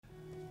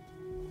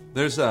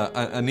There's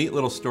a neat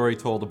little story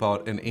told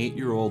about an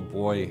 8-year-old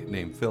boy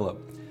named Philip.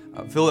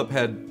 Philip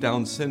had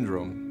Down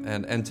syndrome,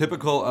 and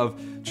typical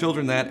of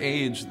children that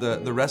age,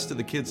 the rest of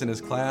the kids in his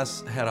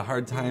class had a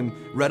hard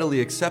time readily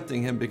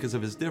accepting him because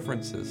of his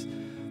differences.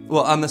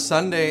 Well, on the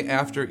Sunday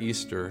after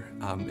Easter,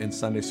 in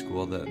Sunday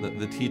school,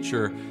 the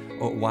teacher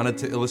wanted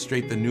to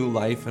illustrate the new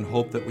life and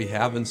hope that we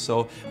have, and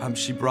so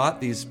she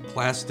brought these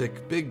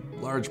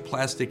large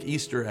plastic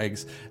Easter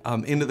eggs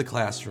into the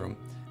classroom.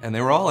 And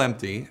they were all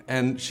empty,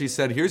 and she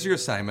said, here's your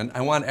assignment.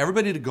 I want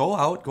everybody to go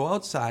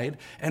outside,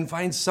 and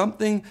find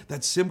something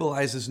that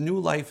symbolizes new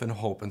life and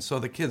hope. And so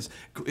the kids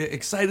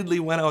excitedly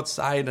went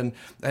outside, and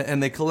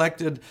they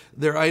collected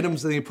their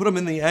items, and they put them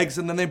in the eggs,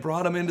 and then they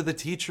brought them into the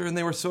teacher, and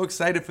they were so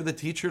excited for the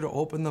teacher to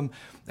open them.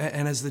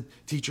 And as the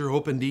teacher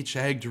opened each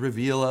egg to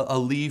reveal a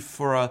leaf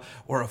or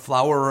a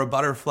flower or a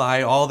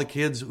butterfly, all the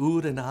kids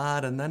oohed and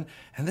ahed, and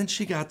then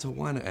she got to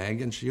one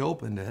egg, and she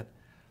opened it,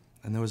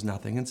 and there was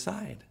nothing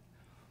inside.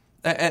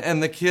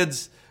 And the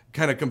kids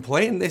kind of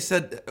complained. They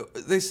said,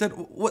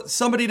 "What?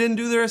 Somebody didn't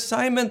do their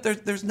assignment.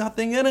 There's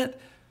nothing in it."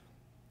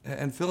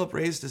 And Philip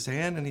raised his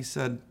hand and he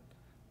said,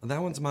 well,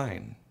 "That one's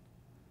mine."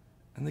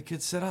 And the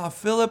kids said, "Oh,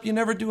 Philip, you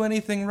never do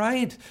anything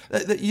right.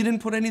 That you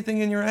didn't put anything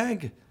in your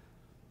egg."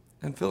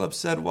 And Philip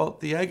said, "Well,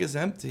 the egg is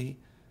empty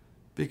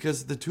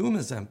because the tomb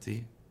is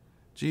empty.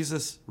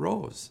 Jesus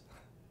rose."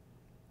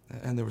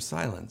 And there was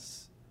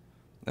silence.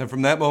 And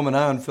from that moment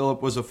on,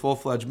 Philip was a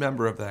full-fledged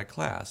member of that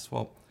class.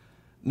 Well,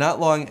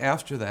 not long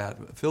after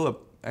that,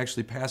 Philip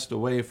actually passed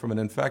away from an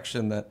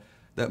infection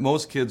that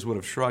most kids would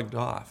have shrugged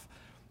off.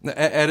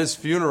 At his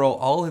funeral,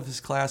 all of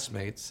his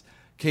classmates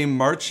came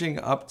marching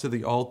up to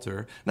the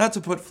altar, not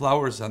to put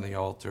flowers on the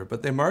altar,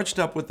 but they marched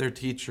up with their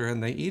teacher,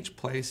 and they each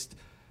placed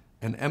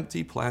an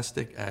empty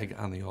plastic egg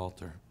on the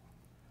altar.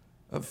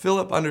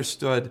 Philip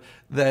understood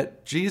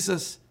that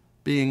Jesus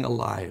being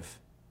alive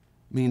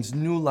means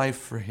new life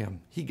for him.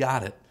 He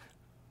got it.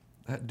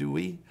 Do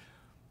we?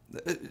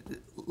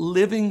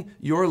 Living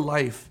your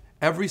life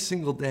every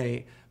single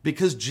day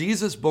because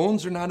Jesus'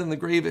 bones are not in the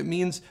grave, it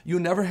means you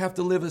never have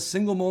to live a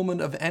single moment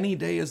of any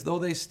day as though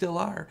they still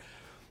are.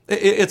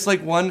 It's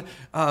like one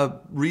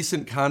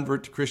recent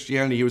convert to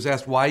Christianity. He was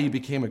asked why he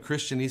became a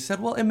Christian. He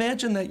said, well,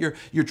 imagine that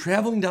you're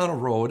traveling down a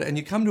road and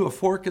you come to a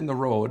fork in the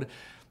road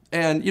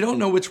and you don't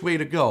know which way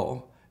to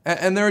go.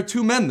 And there are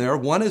two men there.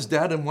 One is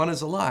dead and one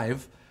is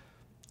alive.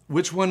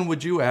 Which one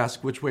would you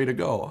ask which way to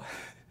go?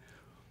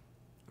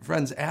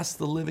 Friends, ask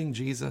the living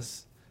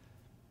Jesus,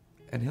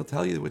 and he'll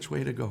tell you which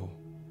way to go.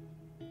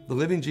 The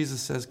living Jesus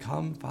says,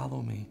 come,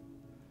 follow me.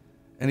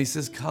 And he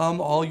says,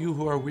 come, all you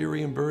who are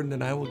weary and burdened,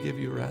 and I will give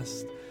you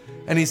rest.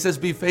 And he says,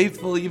 be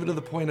faithful even to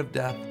the point of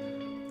death,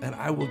 and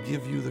I will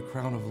give you the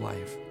crown of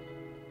life.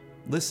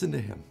 Listen to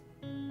him.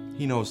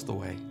 He knows the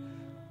way.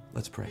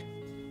 Let's pray.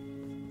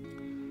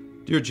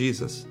 Dear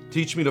Jesus,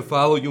 teach me to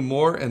follow you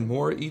more and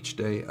more each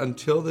day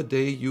until the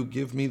day you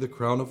give me the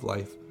crown of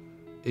life.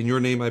 In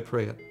your name I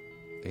pray it.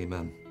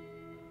 Amen.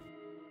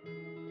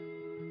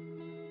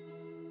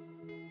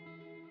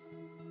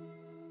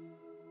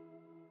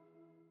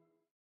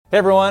 Hey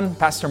everyone,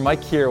 Pastor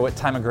Mike here with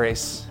Time of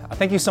Grace.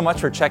 Thank you so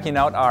much for checking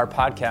out our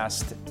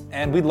podcast,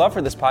 and we'd love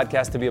for this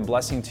podcast to be a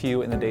blessing to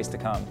you in the days to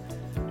come.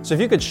 So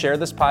if you could share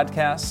this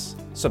podcast,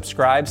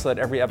 subscribe so that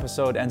every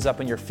episode ends up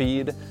in your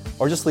feed,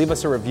 or just leave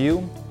us a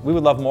review, we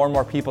would love more and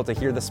more people to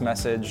hear this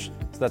message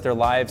so that their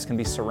lives can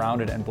be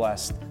surrounded and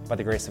blessed by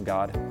the grace of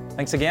God.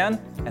 Thanks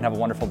again, and have a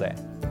wonderful day.